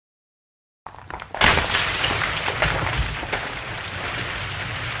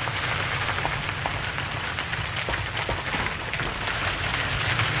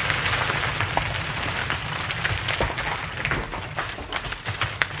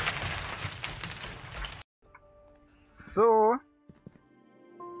So.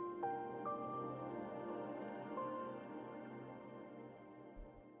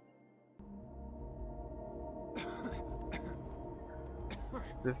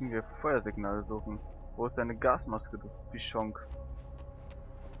 Jetzt dürfen wir Feuersignale suchen. Wo ist deine Gasmaske, du Bichonk?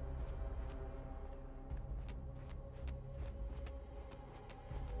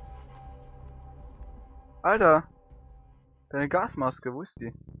 Alter! Deine Gasmaske, wo ist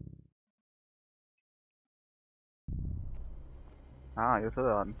die? Ah, jetzt hat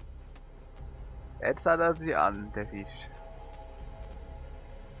er an. Jetzt hat er sie an, der Viech.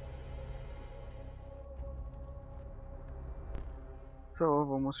 So,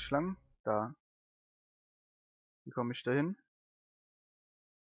 wo muss ich lang? Da. Wie komme ich da hin?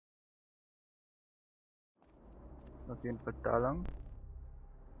 Auf jeden Fall da lang.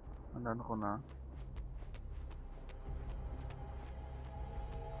 Und dann runter.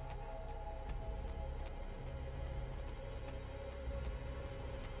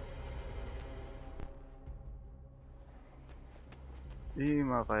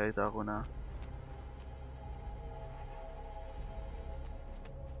 Immer weiter runter.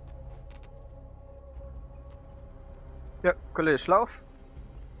 Ja, Kollege, lauf.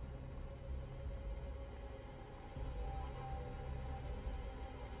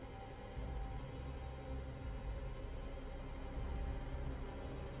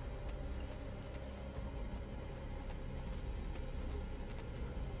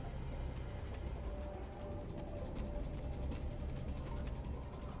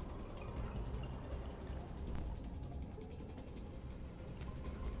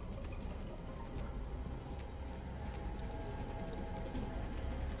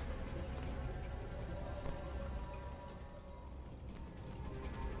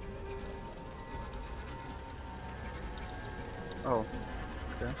 Oh,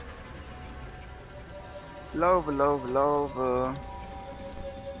 okay. Laufe.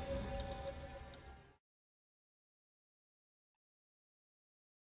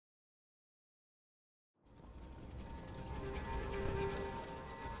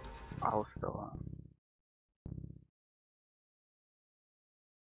 Ausdauer.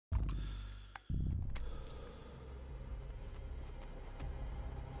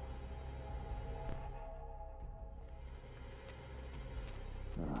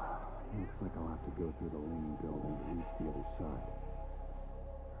 Looks like I'll have to go through the lean building to reach the other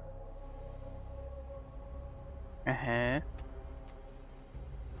side.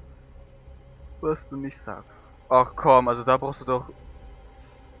 Was du nicht sagst. Ach komm, also da brauchst du doch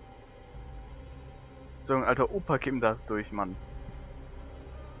so ein alter Opa Kim da durch, Mann.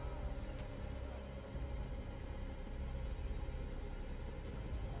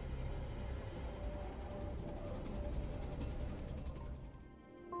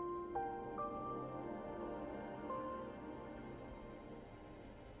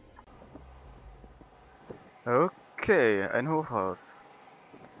 Okay, ein Hochhaus.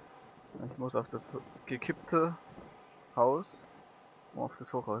 Ich muss auf das gekippte Haus, um auf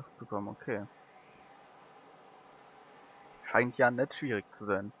das Hochhaus zu kommen. Okay. Scheint ja nicht schwierig zu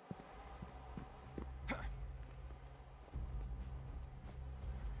sein.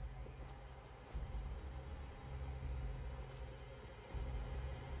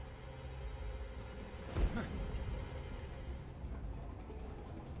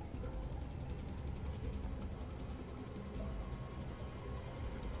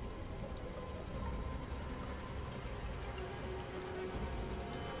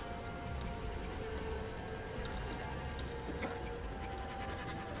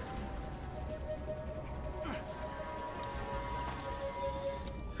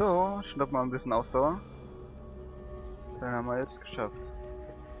 So, schnapp mal ein bisschen Ausdauer. Dann haben wir jetzt geschafft.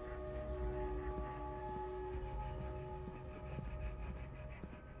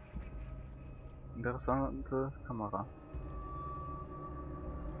 Interessante Kamera.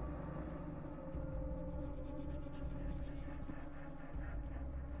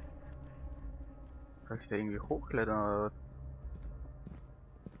 Soll ich da irgendwie hochklettern oder was?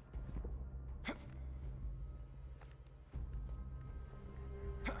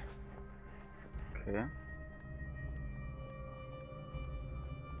 Okay.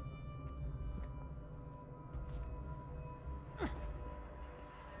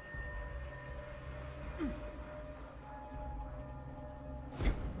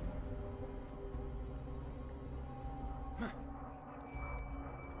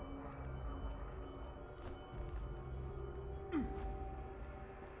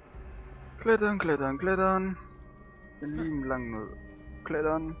 Klettern. Wir lieben lang nur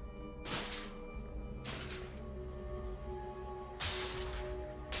klettern.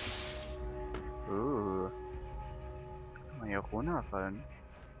 runterfallen?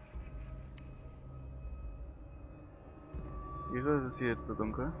 Wieso ist es hier jetzt so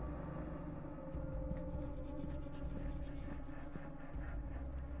dunkel?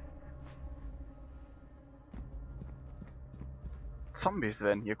 Zombies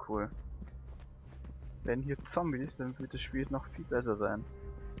wären hier cool. Wenn hier Zombies, dann wird das Spiel noch viel besser sein.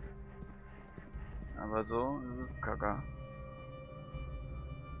 Aber so ist es kacke.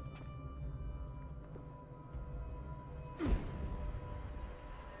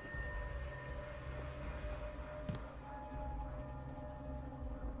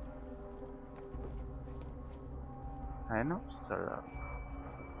 Ein Obstsalat.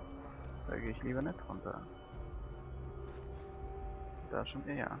 Da gehe ich lieber nicht runter. Da schon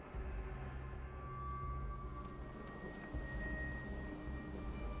eher.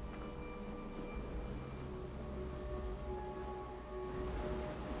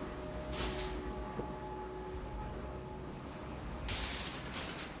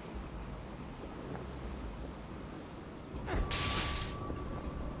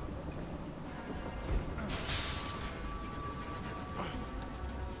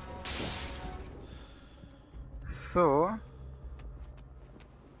 So.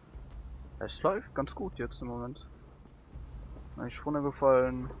 Es läuft ganz gut jetzt im Moment. Nicht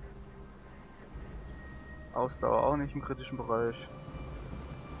runtergefallen. Ausdauer auch nicht im kritischen Bereich.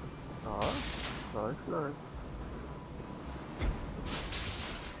 Ja, läuft.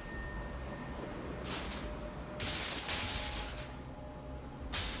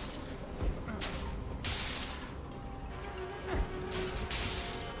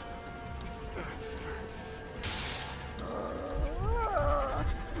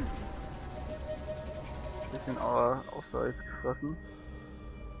 Bisschen Ausdauer ist gefressen.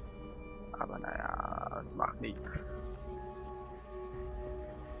 Aber naja, es macht nichts.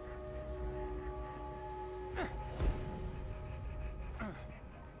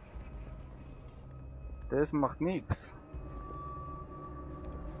 Das macht nichts.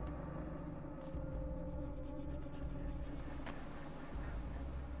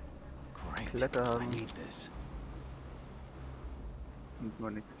 Kletter haben. Und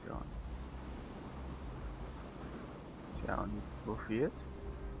Munition. Tja, und wofür jetzt?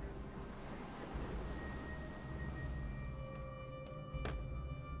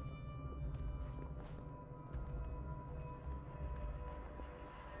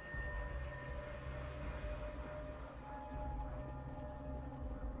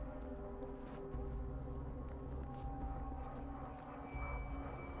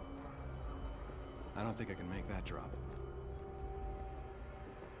 I don't think I can make that drop.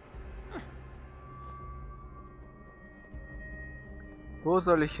 Wo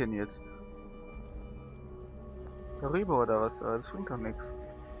soll ich hin jetzt? Darüber oder was? Das bringt doch nichts.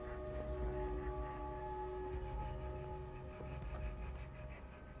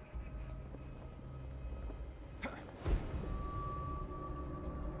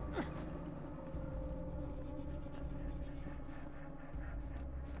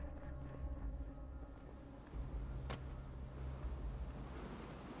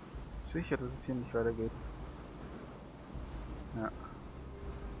 Sicher, dass es hier nicht weitergeht. Ja.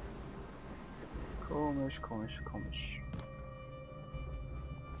 Komisch.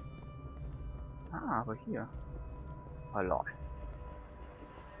 Ah, aber hier. Hallo.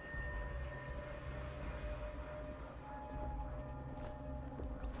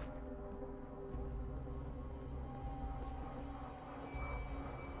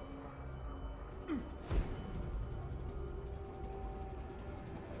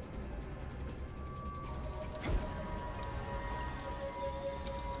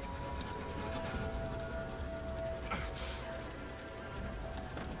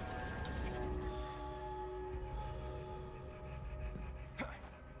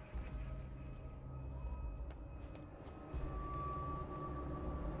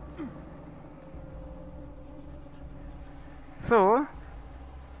 So.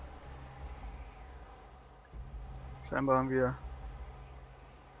 Scheinbar haben wir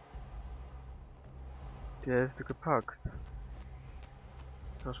die Hälfte gepackt.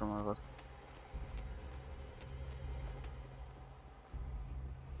 Ist doch schon mal was.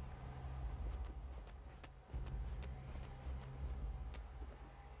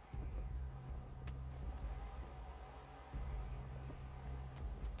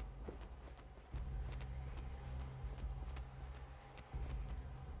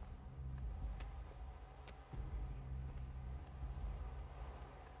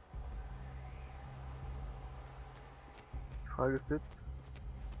 Frage ist jetzt,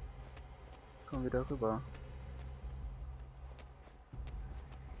 kommen wir darüber?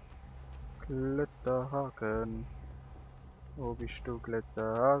 Kletterhaken. Wo bist du,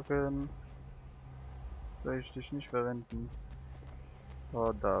 Kletterhaken? Soll ich dich nicht verwenden?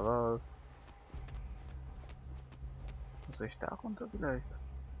 Oder was? Muss ich da runter vielleicht?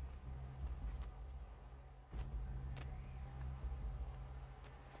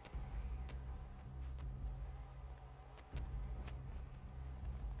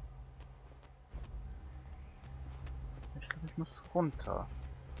 Ich glaube, ich muss runter.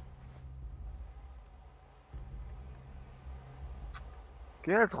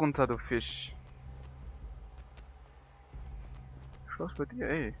 Geh halt runter, du Fisch. Schluss bei dir,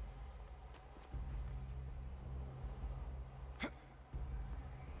 ey.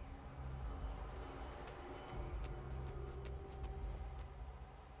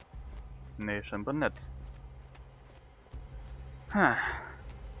 Nee, scheinbar nicht. Ha.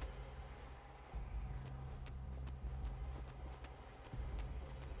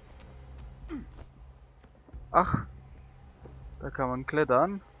 Ach, da kann man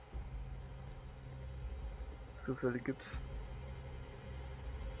klettern. Zufällig gibt's.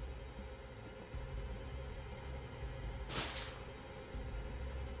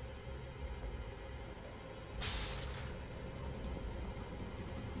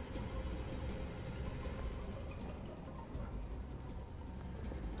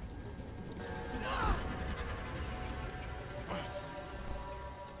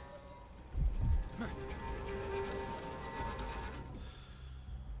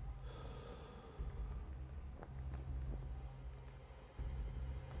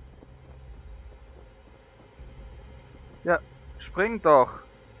 Ja, spring doch.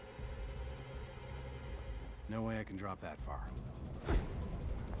 No way I can drop that far.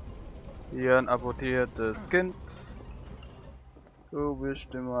 Hier ein abortiertes Kind. Du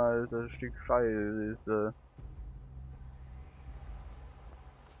bist immer ein Stück Scheiße.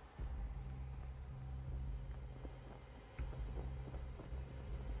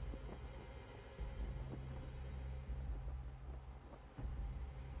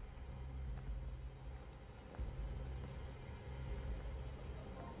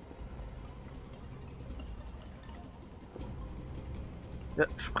 Ja,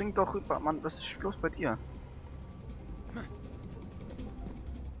 spring doch rüber, Mann. Was ist los bei dir?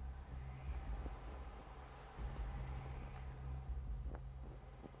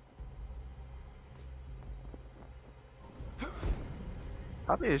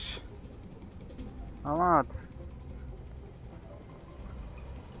 Hab ich. Hamad.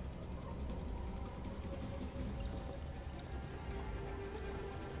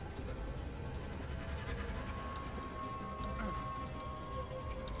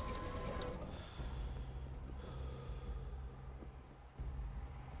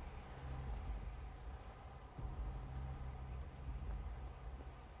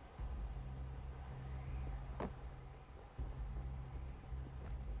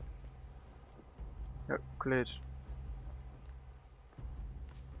 Ja, Glitch.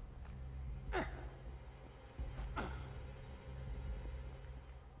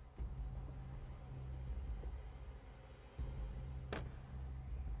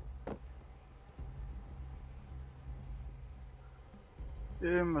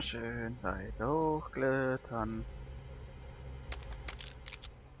 Immer schön weiter hochklettern.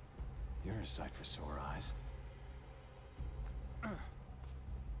 You're a sight for sore eyes.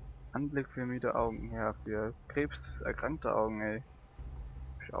 Anblick für müde Augen, ja, für krebserkrankte Augen, ey.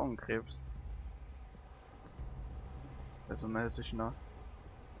 Für Augenkrebs. Also mäßig, ne?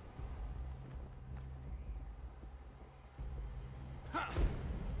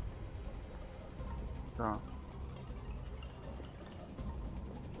 So.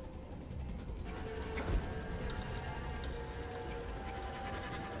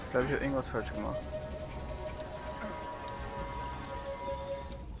 Ich glaube, ich habe irgendwas falsch gemacht.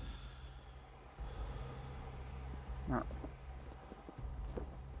 Ja.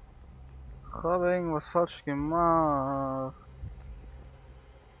 Ich habe irgendwas falsch gemacht.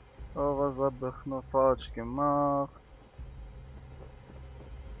 Oh, was habe ich noch falsch gemacht?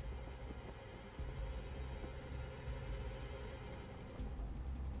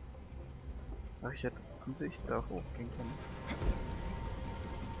 Ach, ich hätte an sich da hochgehen können.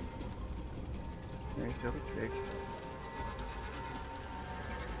 Das ist nämlich der Rückweg.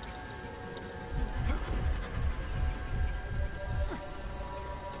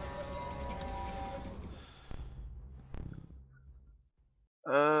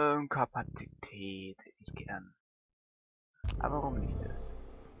 Kapazität hätte ich gern. Aber warum nicht das?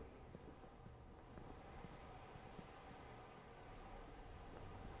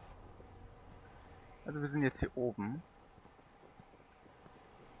 Also wir sind jetzt hier oben.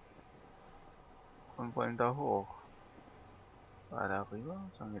 Und wollen da hoch. War da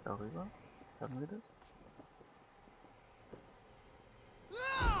rüber? Sollen wir da rüber? Sagen wir das?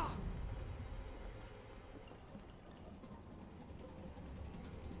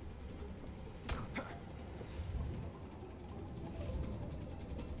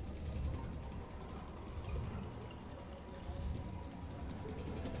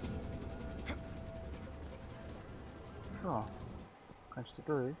 So. Kannst du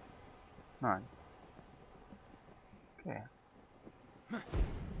durch? Nein. Okay.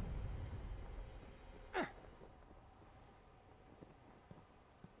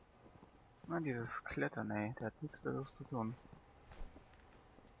 Na, dieses Klettern, ey, der hat nichts Besseres zu tun.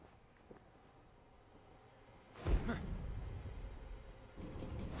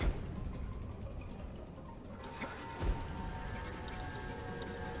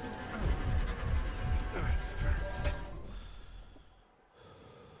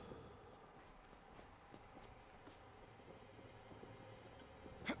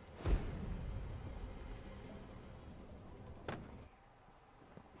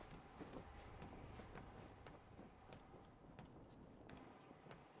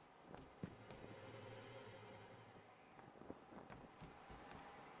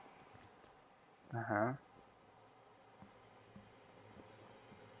 Aha.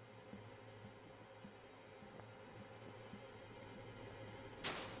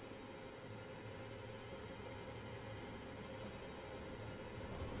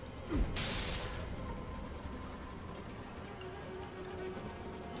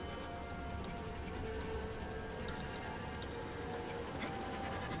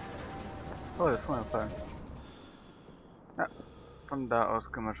 Oh, das ist runtergefallen. Ja, von da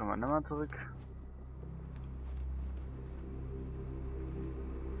aus können wir schon mal nochmal zurück.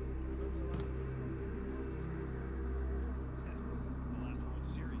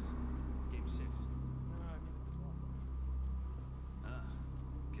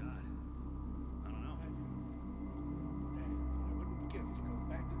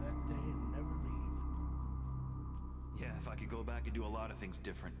 Yeah, if I could go back and do a lot of things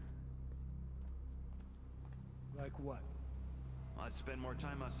different. Like what? I'd spend more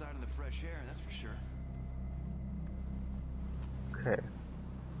time outside in the fresh air, that's for sure. Okay.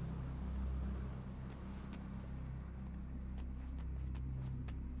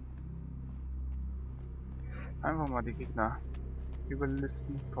 Einfach mal die Gegner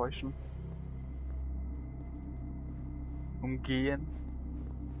überlisten, täuschen. Umgehen.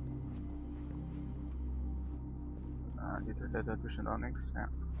 Ah, die Toilette hat bestimmt auch nichts, ja.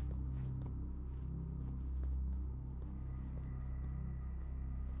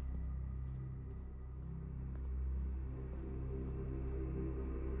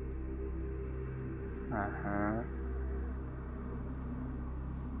 Aha.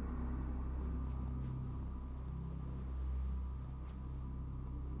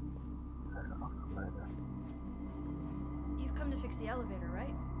 Da ist auch noch so weiter. You've come to fix the elevator,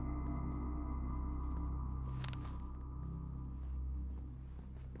 right?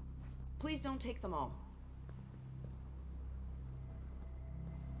 Please don't take them all.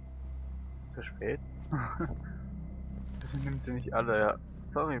 Zu spät? Ich nehme sie nicht alle, ja.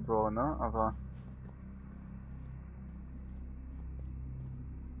 Sorry, Bro, ne? Aber.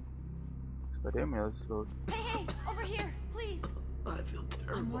 Was ist bei dem jetzt los? Hey, over here, please. I feel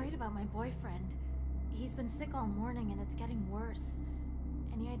terrible. I'm worried about my boyfriend. He's been sick all morning and it's getting worse.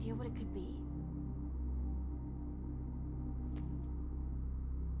 Any idea what it could be?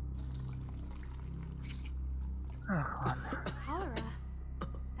 Cholera?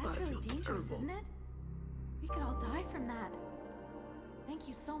 That's I really feel dangerous, terrible. isn't it? We could all die from that. Thank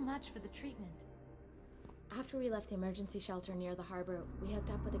you so much for the treatment. After we left the emergency shelter near the harbor, we hooked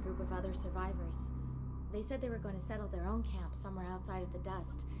up with a group of other survivors. They said they were going to settle their own camp somewhere outside of the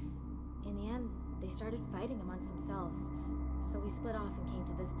dust. In the end, they started fighting amongst themselves, so we split off and came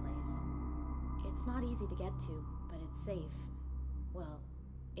to this place. It's not easy to get to, but it's safe. Well,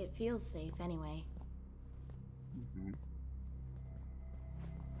 it feels safe anyway. Mhm.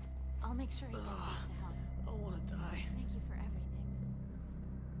 I'll make sure he gets back to help. I want to die. Thank you for everything.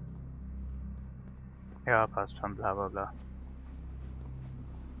 Ja, passt schon, bla bla bla.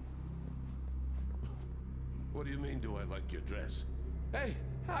 What do you mean, do I like your dress? Hey,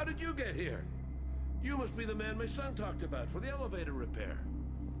 how did you get here? You must be the man my son talked about for the elevator repair.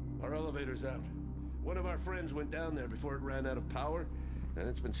 Our elevator's out. One of our friends went down there before it ran out of power, and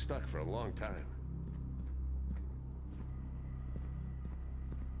it's been stuck for a long time.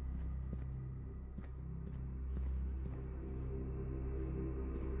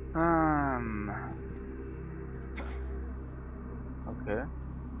 Okay.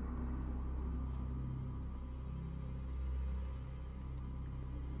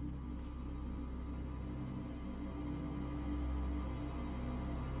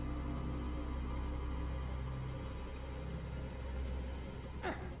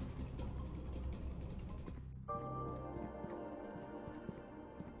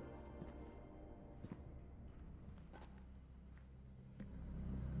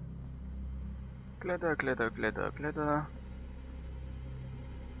 Kletter, kletter, kletter, kletter.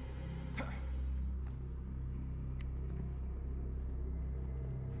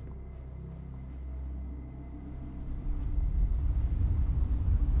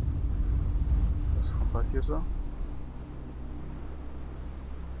 Was rampert hier so?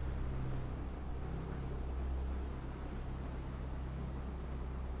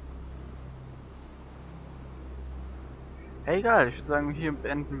 Egal, ich würde sagen, hier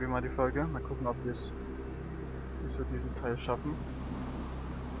beenden wir mal die Folge. Mal gucken, ob wir es bis zu diesem Teil schaffen.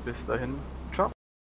 Bis dahin.